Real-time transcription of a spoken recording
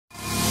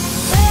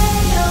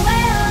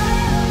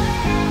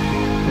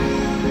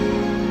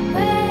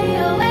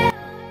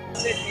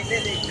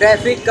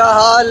Traffic का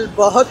हाल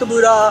बहुत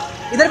बुरा।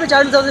 इधर पे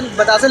 4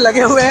 बतासे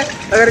लगे हुए हैं,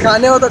 अगर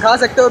खाने हो तो खा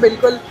सकते हो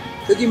बिल्कुल,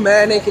 क्योंकि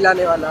मैं नहीं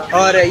खिलाने वाला।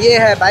 और ये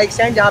है बाइक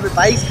स्टैंड जहाँ पे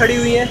बाइक्स खड़ी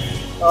हुई हैं,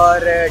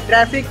 और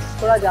ट्रैफिक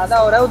थोड़ा ज़्यादा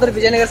हो रहा है। उधर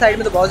विजयनगर साइड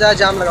में तो बहुत ज़्यादा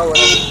जाम लगा हुआ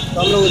था,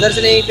 तो हम लोग उधर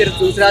से नहीं, फिर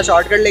दूसरा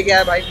शॉर्टकट लेके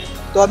आए भाई।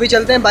 तो अभी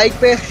चलते हैं बाइक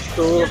पे।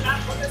 तो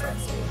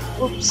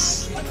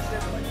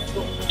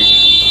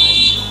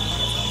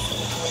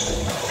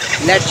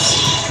लेट्स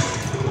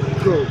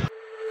गो।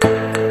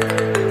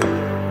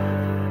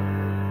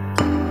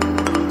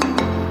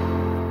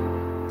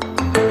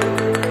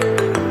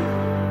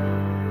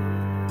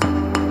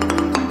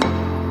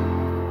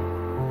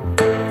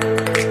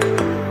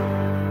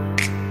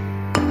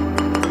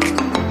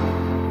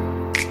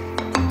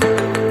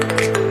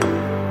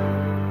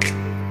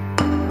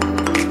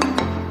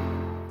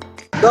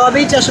 तो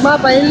अभी चश्मा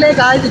पहन ले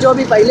गाइस, जो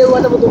भी पहले हुआ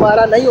था वो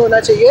दोबारा नहीं होना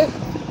चाहिए।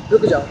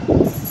 रुक जाओ।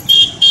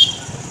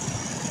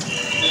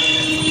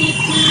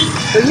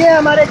 तो ये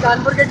हमारे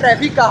कानपुर के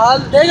ट्रैफिक का हाल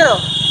देख रहे हो,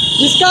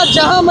 जिसका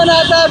जहां मन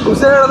आता है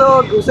घुसेड़ दो,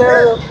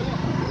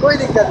 कोई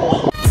दिक्कत नहीं।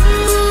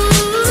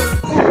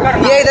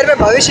 ये इधर पे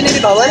भविष्य निधि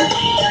भवन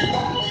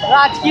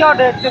राजकीय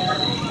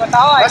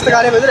बताओ। मस्त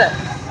गाने बज रहे हैं।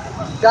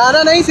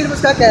 गाना नहीं, सिर्फ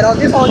उसका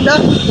कैरोके साउंड था।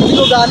 किसी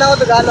को गाना हो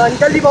तो गाना।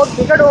 अंकल जी बहुत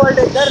टिकट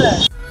ओवरटेक कर रहे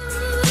हैं।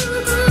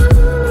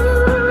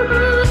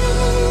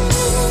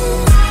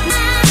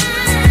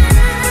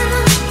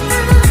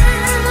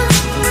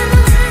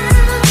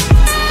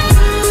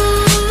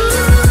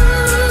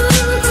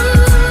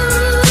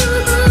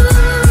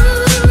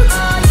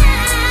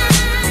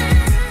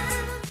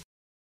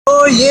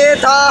 तो ये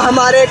था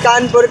हमारे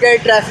कानपुर के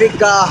ट्रैफिक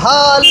का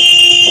हाल।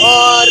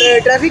 और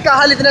ट्रैफिक का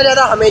हाल इतना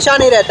ज़्यादा हमेशा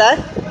नहीं रहता है,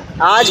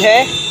 आज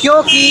है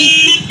क्योंकि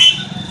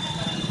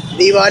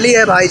दिवाली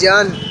है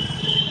भाईजान।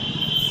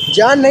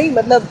 जान नहीं,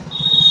 मतलब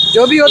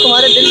जो भी हो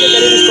तुम्हारे दिल के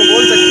करीब इसको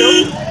बोल सकते हो,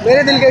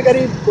 मेरे दिल के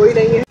करीब कोई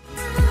नहीं है।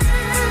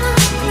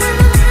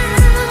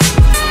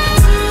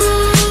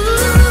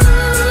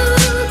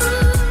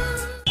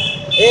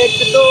 1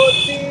 2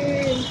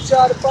 3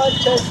 4 5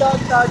 6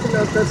 7 8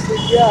 9 10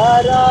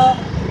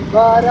 11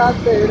 12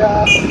 13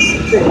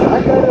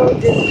 करो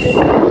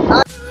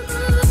जिंदगी।